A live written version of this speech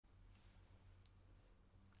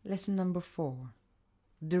Lesson number 4.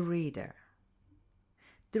 The reader.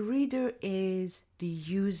 The reader is the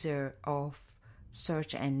user of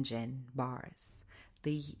search engine bars.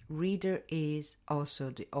 The reader is also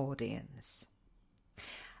the audience.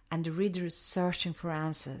 And the reader is searching for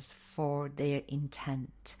answers for their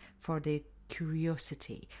intent, for their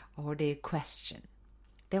curiosity or their question.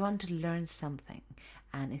 They want to learn something,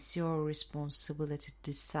 and it's your responsibility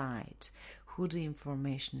to decide who the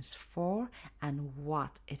information is for and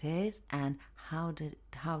what it is and how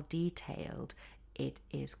detailed it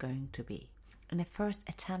is going to be. In a first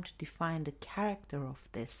attempt to define the character of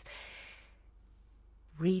this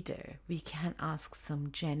reader, we can ask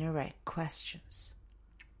some generic questions.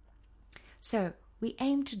 So, we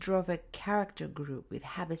aim to draw a character group with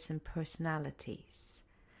habits and personalities.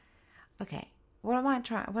 Okay, what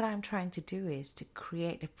I'm trying to do is to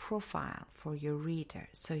create a profile for your reader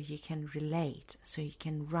so you can relate, so you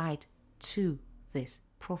can write to this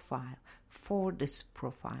profile, for this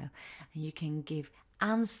profile, and you can give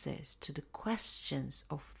answers to the questions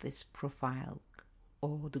of this profile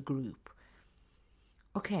or the group.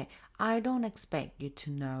 Okay, I don't expect you to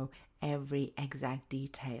know every exact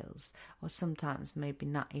details, or sometimes maybe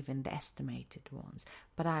not even the estimated ones,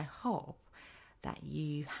 but I hope that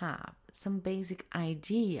you have some basic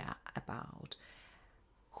idea about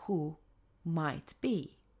who might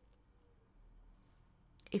be.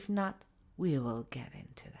 If not, we will get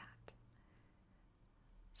into that.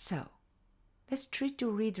 So, let's treat your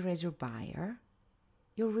reader as your buyer.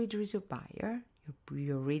 Your reader is your buyer.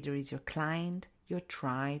 Your reader is your client, your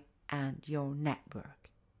tribe, and your network.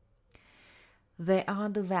 They are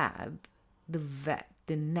the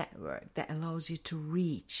network that allows you to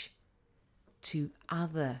reach to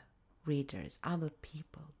other readers, other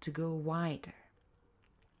people, to go wider.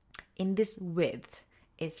 In this width,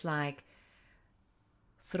 it's like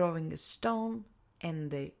throwing a stone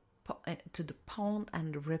to the pond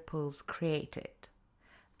and the ripples created.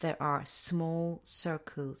 There are small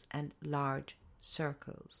circles and large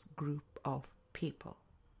circles, group of people.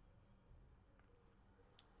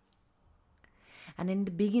 And in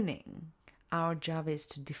the beginning, our job is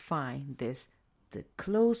to define the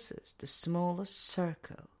closest, the smallest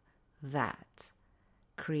circle that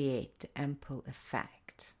create the ample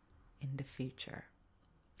effect in the future.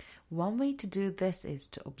 One way to do this is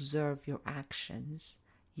to observe your actions,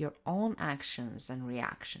 your own actions and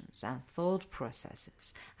reactions and thought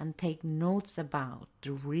processes, and take notes about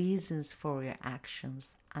the reasons for your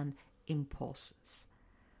actions and impulses.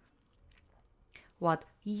 What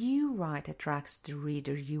you write attracts the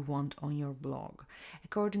reader you want on your blog,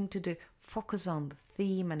 according to the focus on the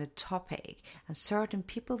theme and the topic, and certain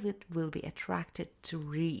people will be attracted to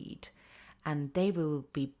read, and they will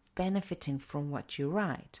be benefiting from what you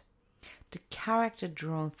write. The character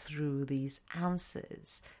drawn through these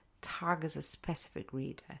answers targets a specific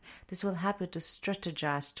reader. This will help you to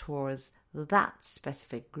strategize towards that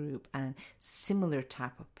specific group and similar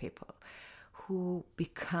type of people who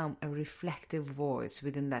become a reflective voice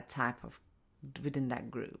within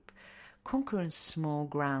that group. Conquering small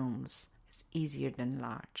grounds is easier than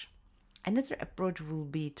large. Another approach will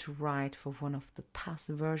be to write for one of the past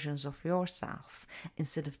versions of yourself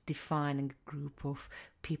instead of defining a group of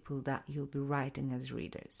people that you'll be writing as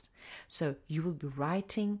readers. So you will be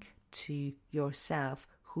writing to yourself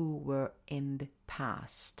who were in the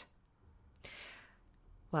past.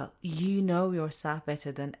 Well, you know yourself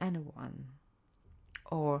better than anyone.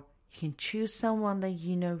 Or you can choose someone that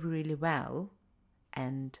you know really well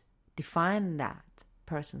and define that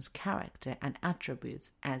person's character and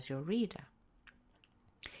attributes as your reader.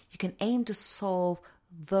 You can aim to solve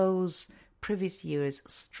those previous year's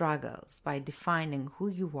struggles by defining who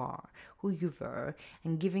you are, who you were,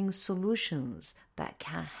 and giving solutions that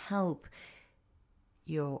can help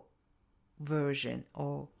your version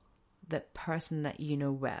or the person that you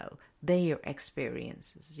know well, their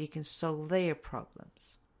experiences. You can solve their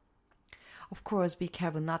problems. Of course, be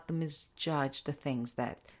careful not to misjudge the things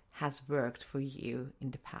that has worked for you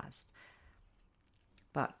in the past.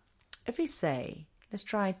 But if we say, let's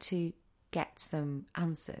try to get some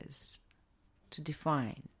answers to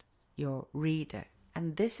define your reader.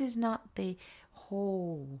 And this is not the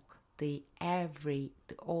whole, the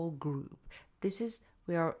all group. This is,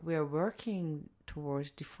 we are working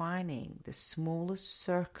towards defining the smallest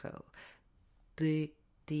circle, the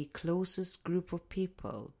closest group of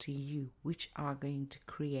people to you, which are going to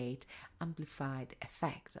create amplified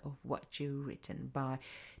effect of what you've written by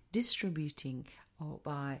distributing or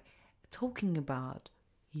by talking about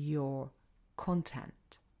your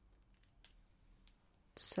content.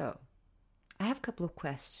 So, I have a couple of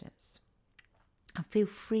questions. And feel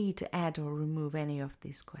free to add or remove any of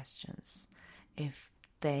these questions if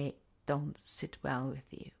they don't sit well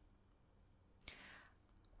with you.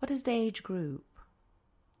 What is the age group?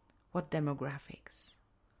 What demographics?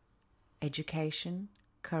 Education,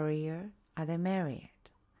 career, are they married?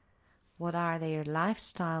 What are their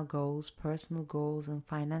lifestyle goals, personal goals, and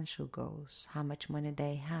financial goals? How much money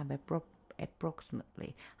they have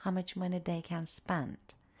approximately? How much money they can spend?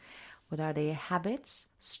 What are their habits,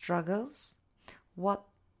 struggles? What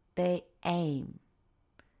they aim?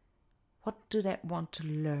 What do they want to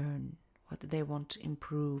learn? What do they want to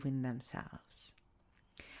improve in themselves?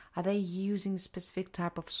 Are they using specific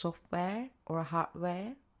type of software or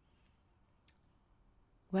hardware?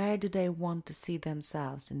 Where do they want to see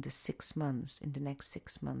themselves in the 6 months, in the next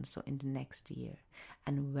 6 months, or in the next year?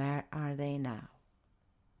 And where are they now?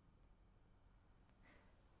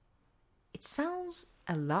 It sounds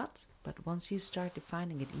a lot, but once you start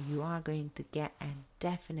defining it, you are going to get a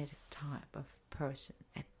definite type of person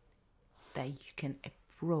that you can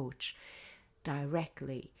approach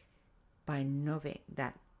directly by knowing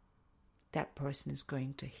that that person is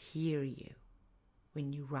going to hear you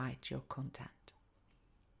when you write your content.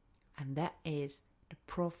 And that is the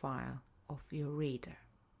profile of your reader.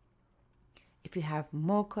 If you have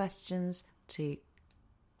more questions to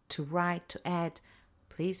write, to add,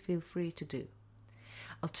 please feel free to do.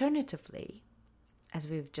 Alternatively, as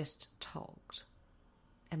we've just talked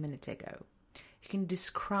a minute ago, you can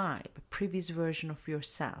describe a previous version of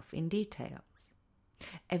yourself in details.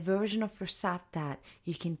 A version of yourself that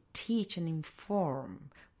you can teach and inform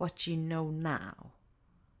what you know now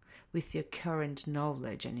with your current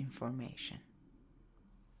knowledge and information.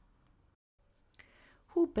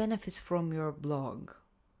 Who benefits from your blog?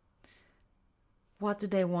 What do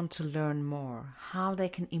they want to learn more? How they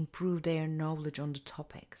can improve their knowledge on the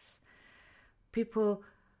topics? People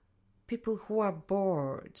who are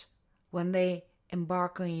bored when they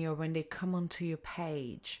embark on you, when they come onto your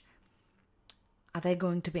page, are they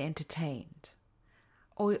going to be entertained?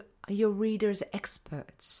 Or are your readers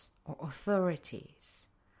experts or authorities?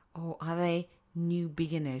 Or are they new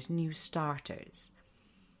beginners, new starters?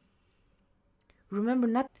 Remember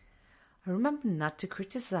not to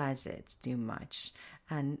criticize it too much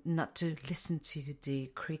and not to listen to the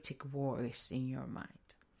critic voice in your mind.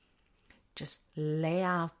 Just lay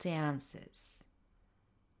out the answers.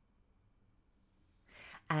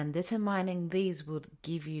 And determining these would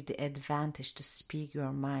give you the advantage to speak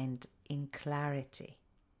your mind in clarity.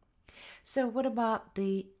 So what about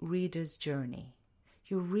the reader's journey?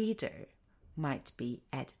 Your reader might be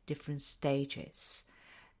at different stages,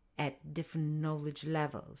 at different knowledge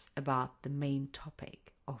levels about the main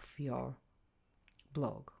topic of your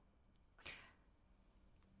blog.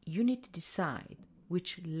 You need to decide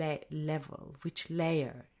which level, which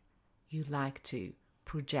layer you like to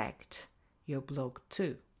project your blog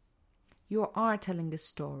to. You are telling a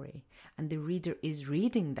story, and the reader is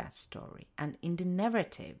reading that story, and in the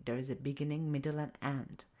narrative there is a beginning, middle, and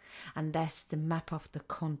end. And that's the map of the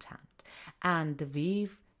content. And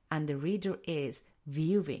the reader is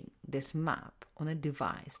viewing this map on a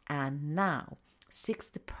device. And now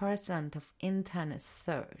 60% of internet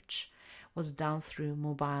search was done through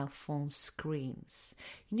mobile phone screens.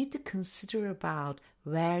 You need to consider about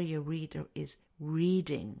where your reader is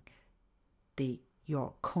reading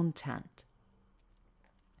your content.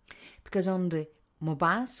 Because on the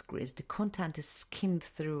mobile screens, the content is skimmed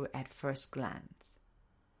through at first glance.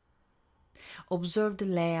 Observe the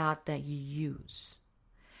layout that you use.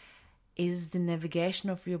 Is the navigation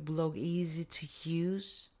of your blog easy to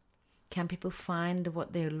use? Can people find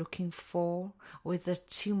what they're looking for? Or is there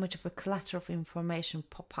too much of a clutter of information,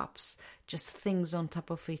 pop-ups, just things on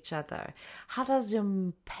top of each other? How does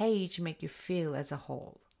your page make you feel as a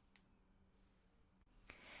whole?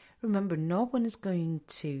 Remember, no one is going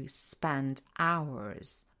to spend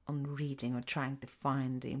hours on reading or trying to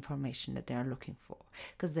find the information that they're looking for,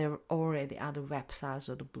 because there are already other websites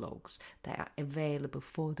or the blogs that are available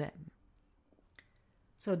for them.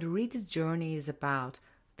 So the reader's journey is about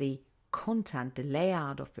the content, the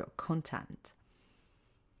layout of your content,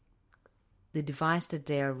 the device that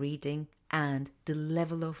they are reading, and the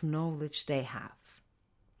level of knowledge they have.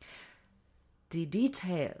 The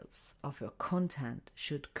details of your content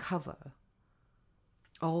should cover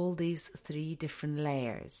all these 3 different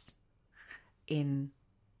layers in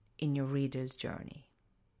your reader's journey.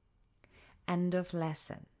 End of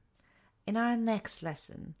lesson. In our next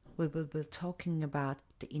lesson, we will be talking about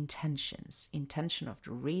the intentions. Intention of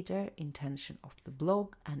the reader, intention of the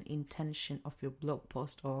blog, and intention of your blog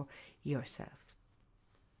post or yourself.